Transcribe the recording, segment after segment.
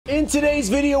In today's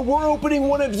video, we're opening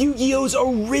one of Yu-Gi-Oh's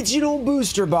original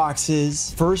booster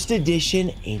boxes, first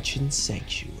edition Ancient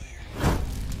Sanctuary.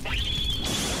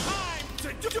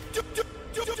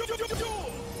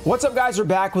 What's up, guys? We're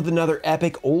back with another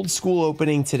epic old school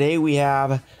opening. Today we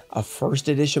have a first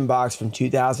edition box from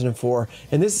 2004,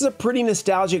 and this is a pretty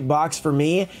nostalgic box for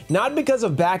me, not because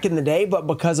of back in the day, but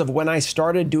because of when I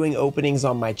started doing openings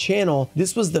on my channel.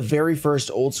 This was the very first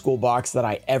old school box that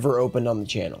I ever opened on the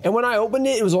channel, and when I opened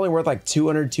it, it was only worth like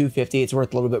 200, 250. It's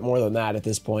worth a little bit more than that at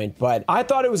this point, but I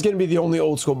thought it was going to be the only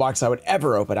old school box I would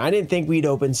ever open. I didn't think we'd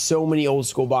open so many old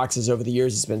school boxes over the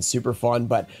years. It's been super fun,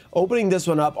 but opening this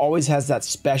one up always has that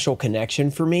special connection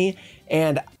for me.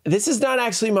 And this is not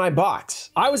actually my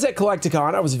box. I was at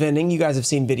Collecticon, I was vending. You guys have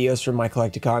seen videos from my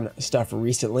Collecticon stuff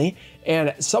recently.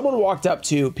 And someone walked up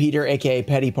to Peter, aka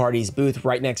Petty Party's booth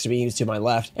right next to me, he was to my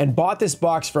left, and bought this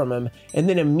box from him, and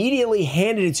then immediately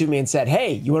handed it to me and said,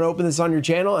 "Hey, you want to open this on your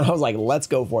channel?" And I was like, let's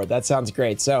go for it. That sounds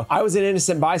great. So I was an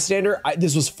innocent bystander.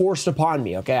 This was forced upon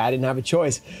me, okay? I didn't have a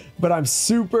choice, but I'm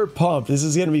super pumped. This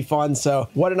is gonna be fun. So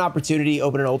what an opportunity,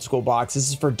 open an old school box. This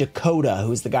is for Dakota,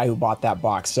 who's the guy who bought that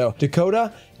box. So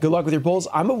Dakota, good luck with your pulls.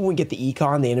 I'm hoping we get the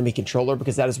Econ, the enemy controller,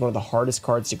 because that is one of the hardest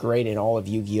cards to grade in all of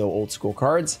Yu-Gi-Oh! Old school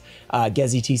cards.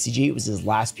 Gezi TCG was his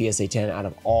last PSA 10 out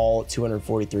of all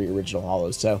 243 original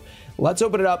holos. So let's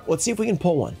open it up. Let's see if we can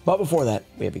pull one. But before that,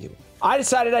 we have a giveaway. I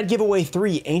decided I'd give away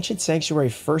 3 Ancient Sanctuary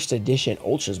First Edition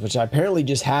Ultras, which I apparently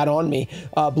just had on me.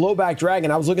 Blowback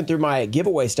Dragon, I was looking through my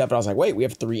giveaway stuff, and I was like, wait, we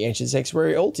have 3 Ancient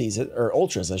Sanctuary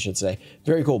Ultras, I should say.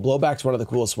 Very cool. Blowback's one of the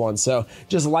coolest ones. So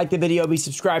just like the video, be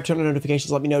subscribed, turn on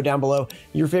notifications, let me know down below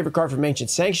your favorite card from Ancient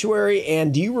Sanctuary,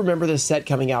 and do you remember this set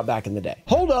coming out back in the day?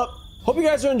 Hold up. Hope you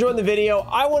guys are enjoying the video.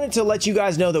 I wanted to let you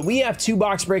guys know that we have 2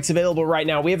 box breaks available right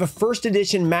now. We have a first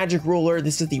edition Magic Ruler.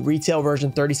 This is the retail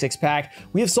version 36 pack.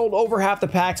 We have sold over half the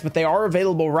packs, but they are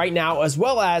available right now, as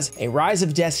well as a Rise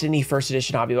of Destiny first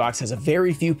edition hobby box. Has a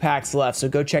very few packs left, so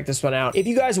go check this one out. If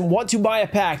you guys want to buy a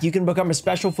pack, you can become a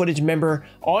special footage member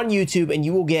on YouTube, and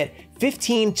you will get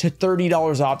 $15 to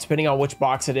 $30 off depending on which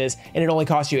box it is, and it only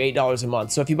costs you $8 a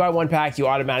month. So if you buy 1 pack, you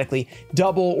automatically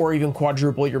double or even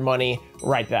quadruple your money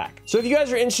right back. So if you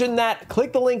guys are interested in that,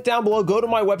 click the link down below, go to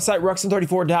my website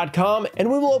ruxin34.com,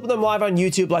 and we will open them live on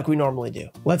YouTube like we normally do.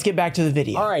 Let's get back to the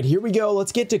video. All right, here we go.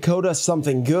 Let's get Dakota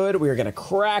something good. We are gonna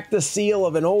crack the seal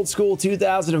of an old school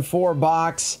 2004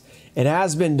 box. It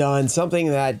has been done, something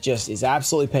that just is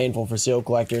absolutely painful for seal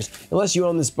collectors. Unless you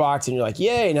own this box and you're like,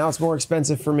 yay, now it's more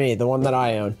expensive for me, the one that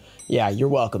I own. Yeah, you're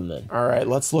welcome then. All right,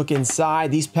 let's look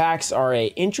inside. These packs are a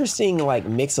interesting like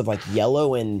mix of like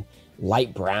yellow and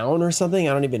light brown or something.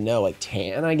 I don't even know, like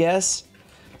tan, I guess.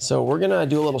 So we're gonna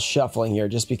do a little shuffling here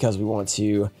just because we want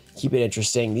to keep it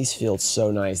interesting. These feel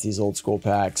so nice. These old school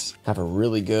packs have a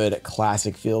really good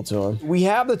classic feel to them. We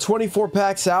have the 24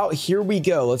 packs out. Here we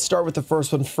go. Let's start with the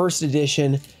first one, first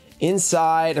edition.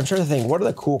 Inside, I'm trying to think, what are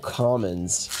the cool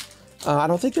commons? I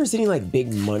don't think there's any like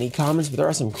big money commons, but there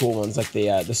are some cool ones. Like the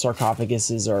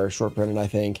sarcophaguses are short printed, I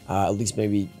think. At least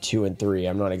maybe 2 and 3.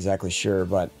 I'm not exactly sure,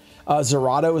 but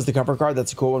Zerato is the cover card.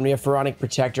 That's a cool one. We have Pharaonic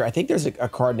Protector. I think there's a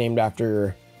card named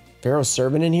after Pharaoh's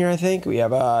Servant in here, I think. We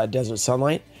have Desert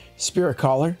Sunlight, Spirit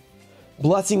Caller,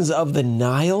 Blessings of the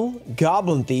Nile,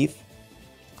 Goblin Thief,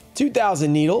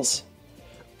 2,000 Needles,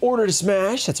 Order to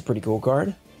Smash, that's a pretty cool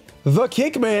card. The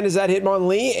Kickman is that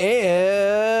Hitmonlee, and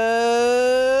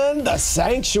the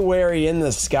Sanctuary in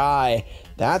the Sky.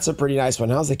 That's a pretty nice one.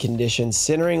 How's the condition?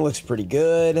 Centering looks pretty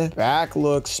good. Back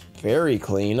looks very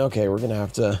clean. Okay, we're gonna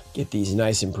have to get these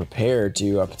nice and prepared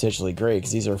to potentially grade,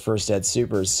 because these are first ed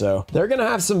supers, so they're gonna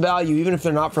have some value even if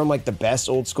they're not from like the best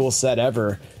old school set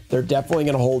ever. They're definitely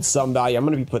gonna hold some value. I'm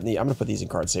gonna put these in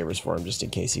card savers for him just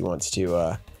in case he wants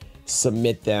to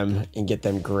submit them and get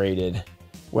them graded.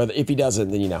 Whether if he doesn't,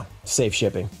 then you know, safe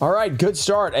shipping. All right, good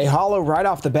start. A holo right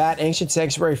off the bat, Ancient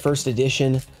Sanctuary first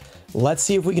edition. Let's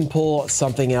see if we can pull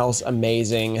something else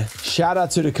amazing. Shout out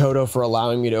to Dakota for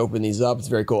allowing me to open these up. It's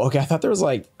very cool. Okay, I thought there was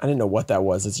like, I didn't know what that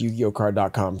was. It's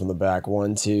YugiohCard.com from the back.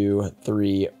 1, 2,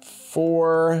 3,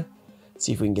 4. Let's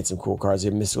see if we can get some cool cards.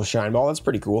 We have Mystical Shine Ball. That's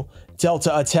pretty cool.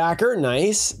 Delta Attacker.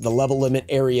 Nice. The Level Limit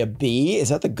Area B. Is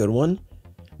that the good one?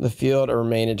 The field or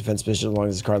remain in defense position as long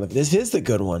as this card. This is the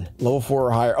good one. Level 4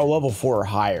 or higher. Oh, level 4 or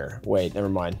higher. Wait, never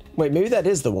mind. Wait, maybe that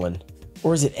is the one.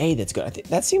 Or is it A that's good? I think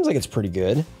that seems like it's pretty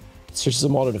good. Switches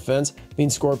them all to defense. Mean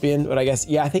Scorpion, but I guess,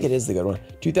 yeah, I think it is the good one.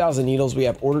 2,000 Needles. We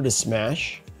have Order to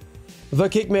Smash. The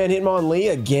Kickman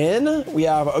Hitmonlee again. We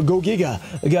have a Go Giga.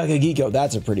 A Gaga Gigo.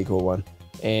 That's a pretty cool one.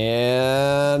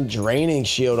 And Draining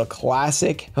Shield, a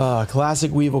classic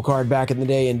Weevil card back in the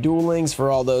day in Duel Links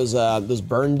for all those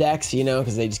burn decks, you know,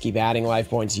 because they just keep adding life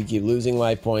points, you keep losing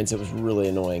life points. It was really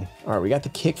annoying. All right, we got the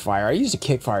Kickfire. I used a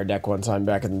Kickfire deck one time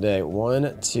back in the day.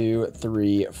 1, 2,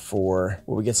 3, 4.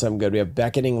 Will we get something good? We have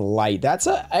Beckoning Light. That's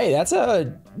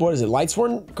a what is it?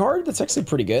 Lightsworn card? That's actually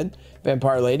pretty good.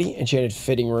 Vampire Lady, Enchanted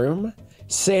Fitting Room,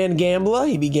 Sand Gambler.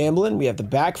 He be gambling. We have the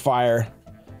Backfire.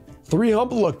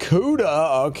 3-hump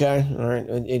Lakuta. Okay, all right,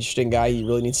 an interesting guy. He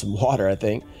really needs some water, I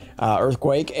think.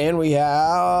 Earthquake, and we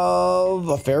have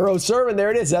a Pharaoh Servant.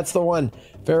 There it is. That's the one.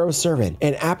 Pharaoh Servant,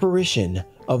 an apparition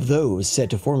of those said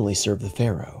to formerly serve the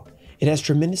Pharaoh. It has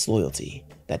tremendous loyalty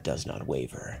that does not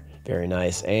waver. Very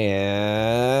nice.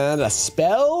 And a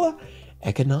spell.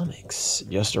 Economics,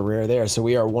 just a rare there. So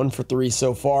we are 1 for 3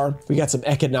 so far. We got some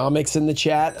economics in the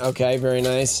chat. Okay, very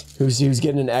nice. Who's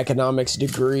getting an economics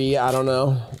degree? I don't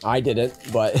know. I didn't,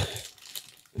 but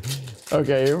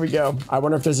okay, here we go. I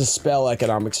wonder if there's a spell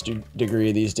economics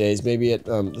degree these days. Maybe at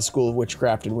the School of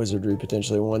Witchcraft and Wizardry,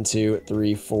 potentially. 1, 2,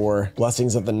 3, 4.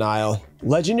 Blessings of the Nile.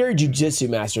 Legendary Jujitsu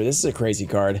Master. This is a crazy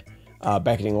card.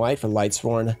 Beckoning Light for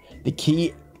Lightsworn. The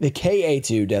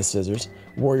KA2 Death Scissors.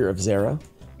 Warrior of Zera.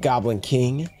 Goblin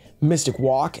King, Mystic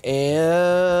Walk,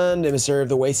 and Emissary of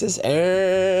the Oasis, and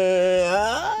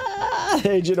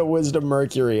Agent of Wisdom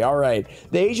Mercury. All right,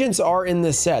 the agents are in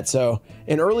this set, so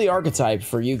an early archetype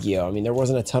for Yu-Gi-Oh! I mean, there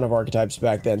wasn't a ton of archetypes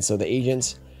back then, so the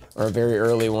agents are a very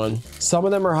early one. Some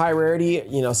of them are high rarity,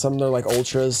 you know, some of them are like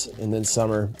ultras, and then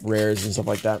some are rares and stuff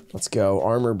like that. Let's go.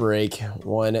 Armor Break.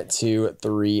 1, 2,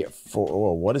 3, 4.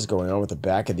 Whoa, what is going on with the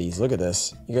back of these? Look at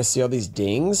this. You guys see all these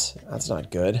dings? That's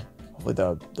not good.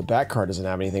 Hopefully the back card doesn't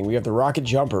have anything. We have the Rocket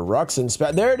Jumper,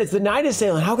 there it is, the Night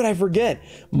Assailant. How could I forget?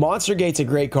 Monster Gate's a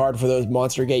great card for those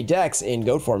Monster Gate decks in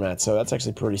GOAT format, so that's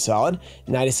actually pretty solid.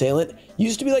 Night Assailant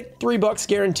used to be like $3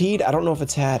 guaranteed. I don't know if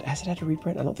has it had a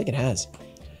reprint? I don't think it has.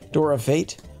 Door of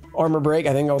Fate, Armor Break.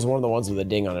 I think that was one of the ones with a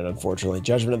ding on it, unfortunately.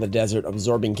 Judgment of the Desert,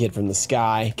 Absorbing Kid from the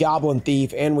Sky, Goblin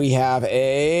Thief, and we have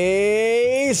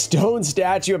a Stone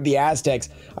Statue of the Aztecs.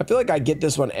 I feel like I get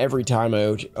this one every time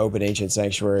I open Ancient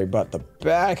Sanctuary, but the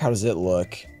back, how does it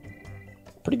look?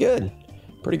 Pretty good.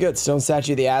 Pretty good. Stone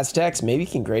Statue of the Aztecs. Maybe you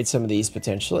can grade some of these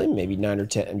potentially. Maybe 9 or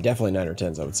 10. Definitely 9 or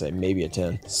 10s, I would say. Maybe a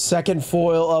 10. Second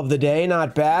foil of the day.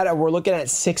 Not bad. We're looking at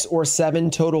 6 or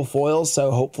 7 total foils, so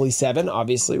hopefully 7.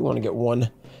 Obviously, we want to get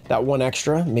that one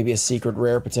extra. Maybe a secret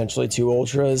rare, potentially 2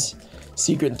 ultras.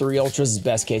 Secret and 3 ultras is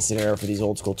best case scenario for these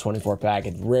old school 24 pack.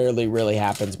 It rarely really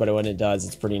happens, but when it does,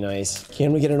 it's pretty nice.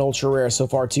 Can we get an ultra rare? So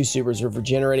far, 2 supers.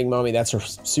 Regenerating Mummy, that's her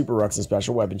super Rux and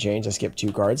special weapon change. I skipped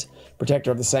 2 cards. Protector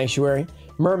of the Sanctuary,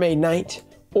 Mermaid Knight,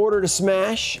 Order to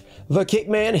Smash, the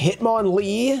Kickman,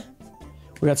 Hitmonlee.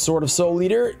 We got Sword of Soul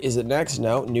Eater. Is it next?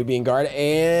 No. Nubian Guard.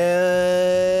 And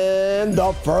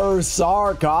the first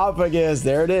sarcophagus.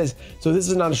 There it is. So this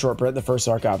is not a short print, the first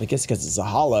sarcophagus, because it's a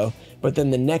holo. But then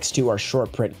the next 2 are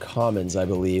short print commons, I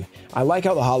believe. I like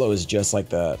how the holo is just like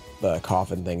the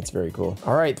coffin thing. It's very cool.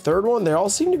 All right, third one. They all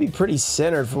seem to be pretty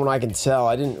centered from what I can tell.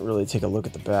 I didn't really take a look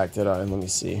at the back, did I? Let me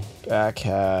see. Back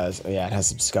has, oh yeah, it has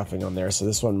some scuffing on there. So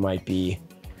this one might be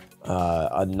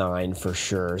a 9 for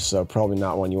sure, so probably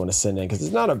not one you want to send in because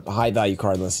it's not a high value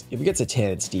card unless if it gets a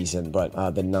 10 it's decent,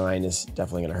 but the 9 is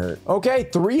definitely gonna hurt. Okay,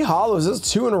 3 holos. This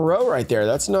is 2 in a row right there.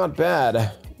 That's not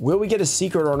bad. Will we get a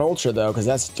secret or an ultra though? Because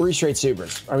that's 3 straight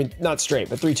supers. I mean, not straight,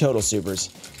 but 3 total supers.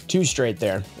 2 straight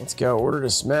there. Let's go. Order to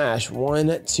Smash.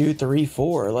 1, 2, 3,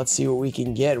 4. Let's see what we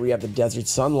can get. We have the Desert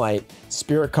Sunlight,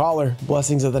 Spirit Collar,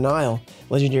 Blessings of the Nile,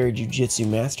 Legendary Jiu-Jitsu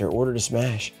Master, Order to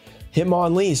Smash.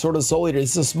 Hitmonlee, Sword of the Soul Eater.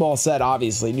 This is a small set,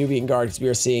 obviously. Nubian Guard, because we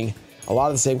are seeing a lot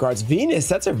of the same cards. Venus,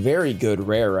 that's a very good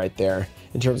rare right there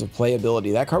in terms of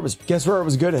playability. That card was, guess where it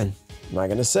was good in? I'm not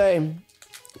going to say.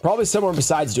 Probably somewhere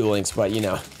besides Duel Links, but you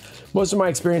know. Most of my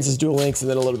experience is Duel Links and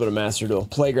then a little bit of Master Duel.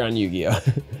 Playground Yu-Gi-Oh!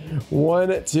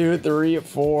 1, 2, 3,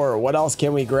 4. What else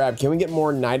can we grab? Can we get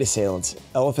more Night Assailants?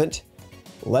 Elephant.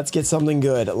 Let's get something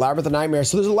good. Labyrinth of Nightmare.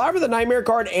 So there's a Labyrinth of Nightmare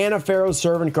card and a Pharaoh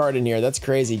Servant card in here. That's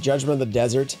crazy. Judgment of the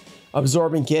Desert.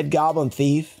 Absorbing Kid, Goblin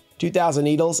Thief, 2,000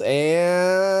 Needles,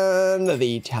 and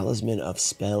the Talisman of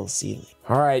Spell Sealing.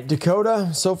 All right,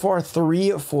 Dakota, so far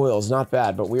 3 foils. Not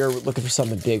bad, but we are looking for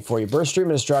something big for you. Burst Stream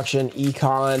of Destruction,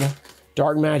 Econ,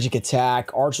 Dark Magic Attack,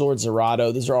 Archlord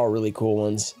Zerato. These are all really cool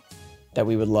ones that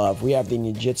we would love. We have the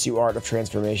Ninjutsu Art of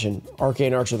Transformation,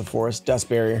 Arcane Archer of the Forest, Dust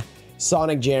Barrier,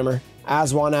 Sonic Jammer,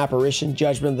 Aswan Apparition,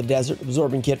 Judgment of the Desert,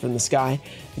 Absorbing Kit from the Sky,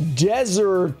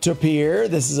 Desert Appear.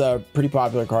 This is a pretty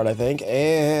popular card, I think.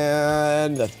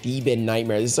 And the Theban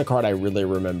Nightmare. This is a card I really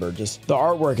remember. Just the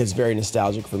artwork is very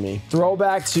nostalgic for me.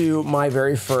 Throwback to my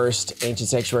very first Ancient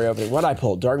Sanctuary opening. What I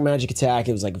pulled? Dark Magic Attack.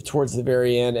 It was like towards the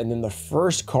very end. And then the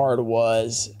first card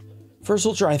was... First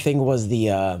Ultra, I think, was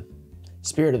the...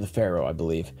 Spirit of the Pharaoh, I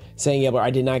believe. Saying Gambler, I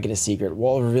did not get a secret.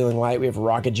 Wall of Revealing Light, we have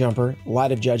Rocket Jumper,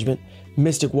 Light of Judgment,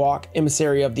 Mystic Walk,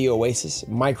 Emissary of the Oasis,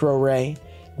 Micro Ray,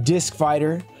 Disc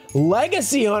Fighter,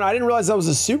 Legacy Hunt. I didn't realize that was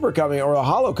a super coming, or a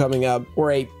holo coming up,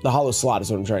 or the holo slot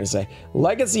is what I'm trying to say.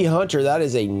 Legacy Hunter, that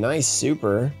is a nice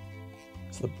super.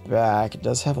 It's the back. It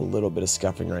does have a little bit of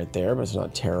scuffing right there, but it's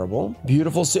not terrible.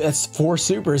 Beautiful, that's 4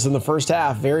 supers in the first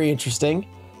half. Very interesting.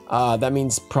 That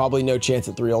means probably no chance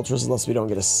at 3 ultras unless we don't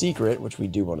get a secret, which we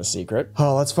do want a secret.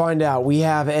 Oh, let's find out. We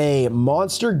have a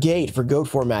Monster Gate for GOAT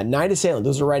format. Night Assailant.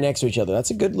 Those are right next to each other.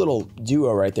 That's a good little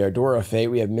duo right there. Door of Fate.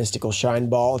 We have Mystical Shine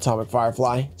Ball, Atomic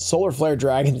Firefly, Solar Flare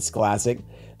Dragon. It's classic.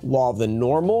 Law of the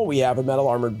Normal. We have a Metal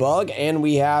Armored Bug, and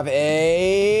we have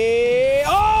a...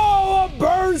 Oh, a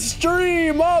Burst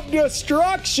Stream of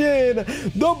Destruction.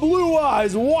 The Blue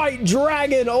Eyes White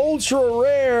Dragon Ultra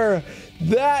Rare.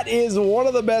 That is one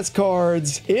of the best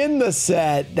cards in the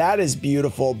set. That is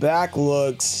beautiful. Back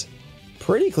looks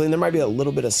pretty clean. There might be a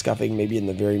little bit of scuffing maybe in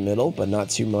the very middle, but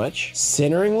not too much.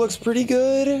 Centering looks pretty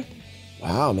good.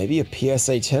 Wow, maybe a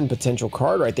PSA 10 potential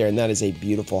card right there, and that is a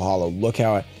beautiful holo. Look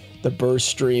how the burst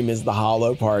stream is the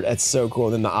holo part. That's so cool.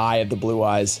 And then the eye of the blue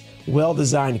eyes.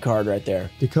 Well-designed card right there.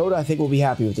 Dakota, I think, will be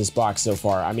happy with this box so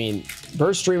far. I mean,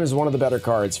 burst stream is one of the better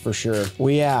cards for sure.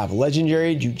 We have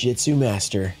Legendary Jiu-Jitsu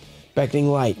Master, Beckoning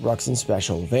Light, Ruxin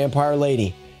Special, Vampire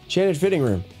Lady, Enchanted Fitting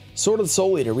Room, Sword of the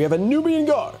Soul Eater. We have a Nubian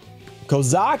Guard,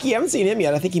 Kozaki. I haven't seen him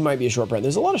yet. I think he might be a short print.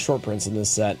 There's a lot of short prints in this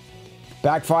set.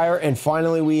 Backfire, and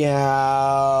finally we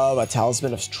have a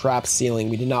Talisman of Trap Ceiling.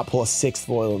 We did not pull a 6th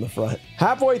foil in the front.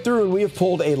 Halfway through, and we have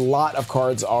pulled a lot of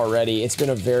cards already. It's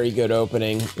been a very good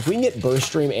opening. If we can get Burst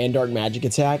Stream and Dark Magic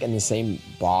Attack in the same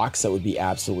box, that would be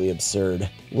absolutely absurd.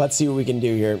 Let's see what we can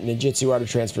do here. Ninjutsu Art of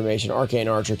Transformation, Arcane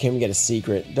Archer. Can we get a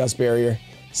secret? Dust Barrier,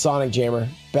 Sonic Jammer,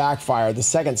 Backfire, the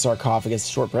second Sarcophagus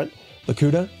short print,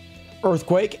 Lakuta,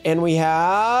 Earthquake, and we have,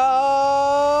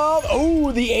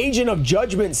 oh, the Agent of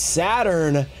Judgment,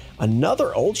 Saturn.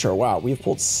 Another Ultra. Wow, we've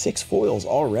pulled 6 foils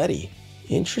already.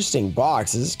 Interesting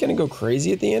box. Is this going to go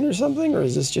crazy at the end or something, or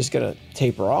is this just going to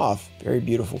taper off? Very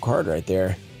beautiful card right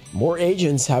there. More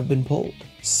agents have been pulled.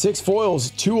 6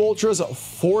 foils, 2 ultras,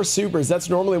 4 supers.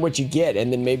 That's normally what you get,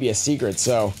 and then maybe a secret.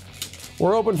 So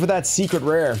we're open for that secret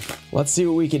rare. Let's see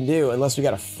what we can do, unless we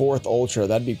got a 4th ultra.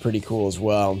 That'd be pretty cool as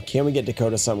well. Can we get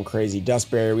Dakota something crazy? Dust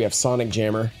Barrier, we have Sonic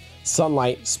Jammer,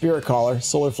 Sunlight, Spirit Caller,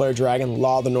 Solar Flare Dragon,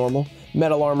 Law of the Normal,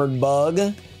 Metal Armored Bug,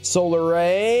 Solar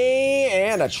Ray,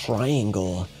 and a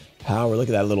Triangle Power. Look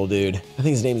at that little dude. I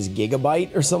think his name is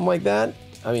Gigabyte or something like that.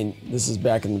 I mean, this is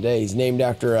back in the day. He's named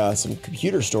after some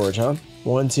computer storage, huh?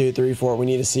 1, 2, 3, 4. We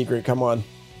need a secret. Come on.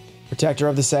 Protector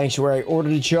of the Sanctuary, Order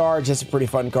to Charge. That's a pretty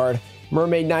fun card.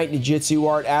 Mermaid Knight, Ninjutsu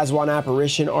Art, Aswan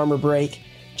Apparition, Armor Break,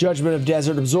 Judgment of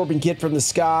Desert, Absorbing Kit from the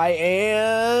Sky,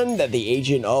 and the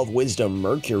Agent of Wisdom,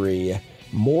 Mercury.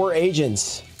 More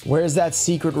agents. Where's that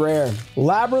secret rare?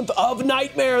 Labyrinth of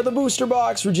Nightmare, the booster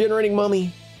box, Regenerating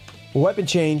Mummy, Weapon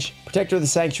Change, Protector of the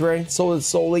Sanctuary, Soul of the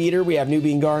Soul Eater. We have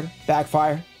Nubian Guard,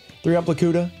 Backfire, 3-up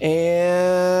Lakuta,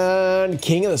 and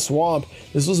King of the Swamp.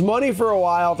 This was money for a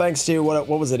while thanks to, what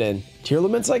was it in? Tier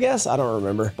Limits, I guess? I don't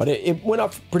remember. But it went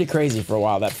up pretty crazy for a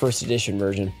while, that first edition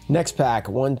version. Next pack,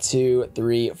 1, 2,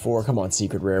 3, 4. Come on,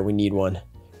 secret rare, we need one.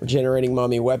 Regenerating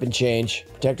Mummy, Weapon Change,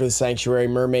 Protector of the Sanctuary,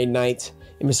 Mermaid Knight,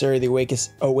 Emissary of the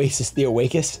Oasis,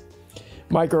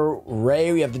 Micro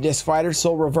Ray, we have the Disc Fighter,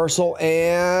 Soul Reversal,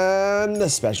 and the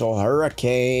Special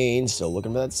Hurricane. Still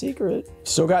looking for that secret.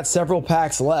 Still got several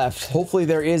packs left. Hopefully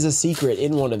there is a secret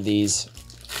in one of these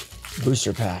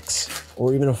booster packs,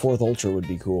 or even a 4th ultra would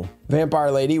be cool.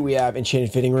 Vampire Lady, we have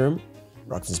Enchanted Fitting Room,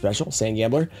 Ruxin Special, Sand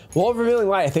Gambler. Wall of Revealing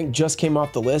Light, I think just came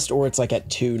off the list, or it's like at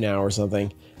 2 now or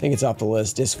something. I think it's off the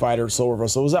list. Disc Fighter, Soul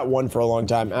Reversal. It was at 1 for a long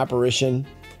time. Apparition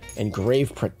and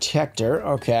Grave Protector.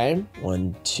 Okay.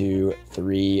 1, 2,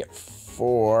 3,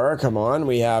 4. Come on.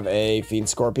 We have a Fiend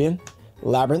Scorpion,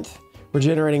 Labyrinth,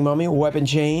 Regenerating Mummy, Weapon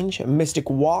Change, Mystic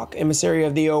Walk, Emissary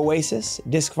of the Oasis,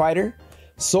 Disc Fighter,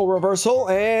 Soul Reversal,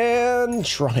 and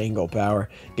Triangle Power.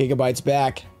 Gigabyte's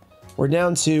back. We're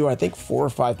down to, I think, 4 or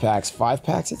 5 packs. 5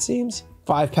 packs, it seems.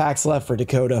 5 packs left for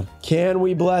Dakota. Can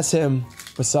we bless him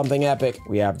with something epic?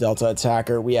 We have Delta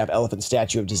Attacker. We have Elephant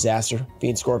Statue of Disaster,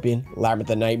 Fiend Scorpion, Labyrinth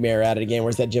of Nightmare at it again.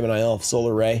 Where's that Gemini Elf?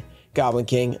 Solar Ray, Goblin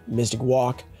King, Mystic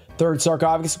Walk, Third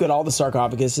sarcophagus, got all the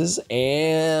sarcophaguses,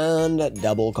 and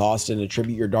double cost and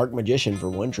attribute your Dark Magician for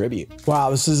 1 tribute. Wow,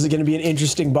 this is going to be an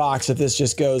interesting box if this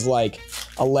just goes like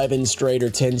 11 straight or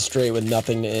 10 straight with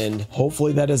nothing to end.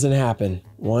 Hopefully that doesn't happen.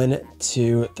 1,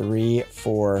 2, 3,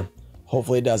 4.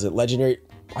 Hopefully it doesn't. Legendary.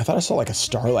 I thought I saw like a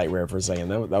Starlight rare for a second.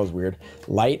 That was weird.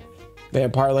 Light,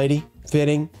 Vampire Lady,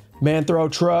 Fitting,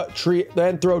 Manthro,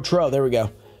 there we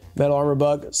go. Metal Armor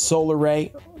Bug, Solar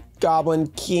Ray, Goblin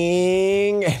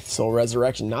King, Soul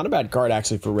Resurrection. Not a bad card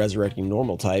actually for resurrecting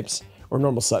normal types. Or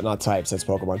normal, not types, that's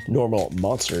Pokemon. Normal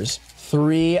monsters.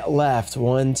 3 left.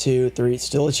 1, 2, 3.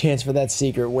 Still a chance for that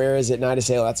secret. Where is it? Night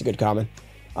Assailant, that's a good common.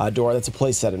 Dora, that's a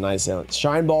playset of Night Assailant.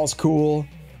 Shine Ball's cool.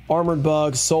 Armored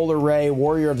Bug, Solar Ray,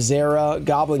 Warrior of Zera,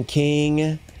 Goblin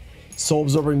King, Soul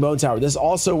Absorbing Bone Tower. This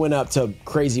also went up to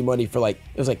crazy money for like,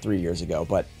 it was like 3 years ago,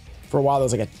 but for a while there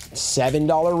was like a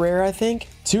 $7 rare, I think.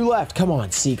 2 left, come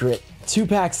on, secret. 2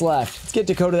 packs left. Let's get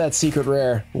Dakota that secret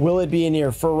rare. Will it be in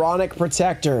here? Pharaonic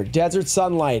Protector, Desert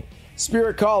Sunlight,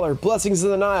 Spirit Caller, Blessings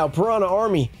of the Nile, Piranha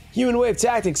Army, Human Wave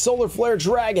Tactics, Solar Flare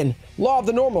Dragon, Law of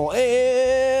the Normal,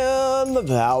 and the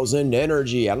 1000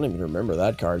 Energy. I don't even remember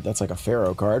that card. That's like a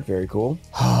Pharaoh card. Very cool.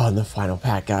 Oh, and the final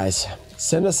pack, guys.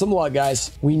 Send us some luck,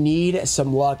 guys. We need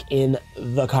some luck in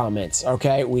the comments,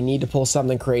 okay? We need to pull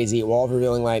something crazy. Wall of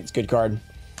Revealing Light, it's a good card.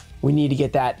 We need to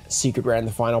get that secret rare in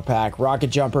the final pack. Rocket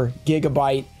Jumper,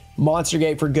 Gigabyte, Monster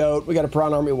Gate for Goat. We got a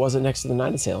Piranha Army. It wasn't next to the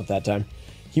Night Assailant that time.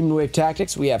 Human Wave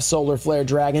Tactics, we have Solar Flare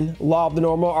Dragon, Law of the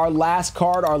Normal, our last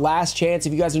card, our last chance.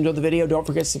 If you guys enjoyed the video, don't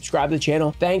forget to subscribe to the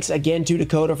channel. Thanks again to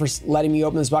Dakota for letting me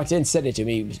open this box and send it to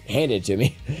me, hand it to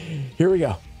me. Here we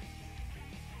go.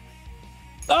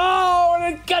 Oh,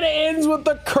 and it kind of ends with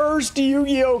the cursed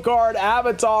Yu-Gi-Oh card,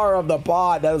 Avatar of the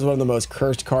Pot. That is one of the most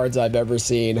cursed cards I've ever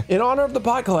seen in honor of the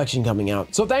pot collection coming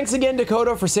out. So thanks again,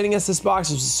 Dakota, for sending us this box.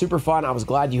 This was super fun. I was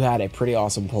glad you had a pretty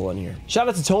awesome pull in here. Shout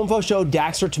out to Tomfo Show,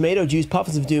 Daxter, Tomato Juice,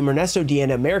 Puffins of Doom, Ernesto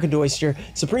Deanna, American Doyster,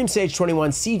 Supreme Sage 21,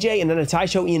 CJ, and then a Ty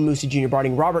Show, Ian Moosey Jr.,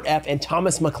 Barding, Robert F., and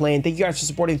Thomas McLean. Thank you guys for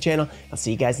supporting the channel. I'll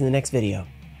see you guys in the next video.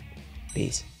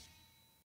 Peace.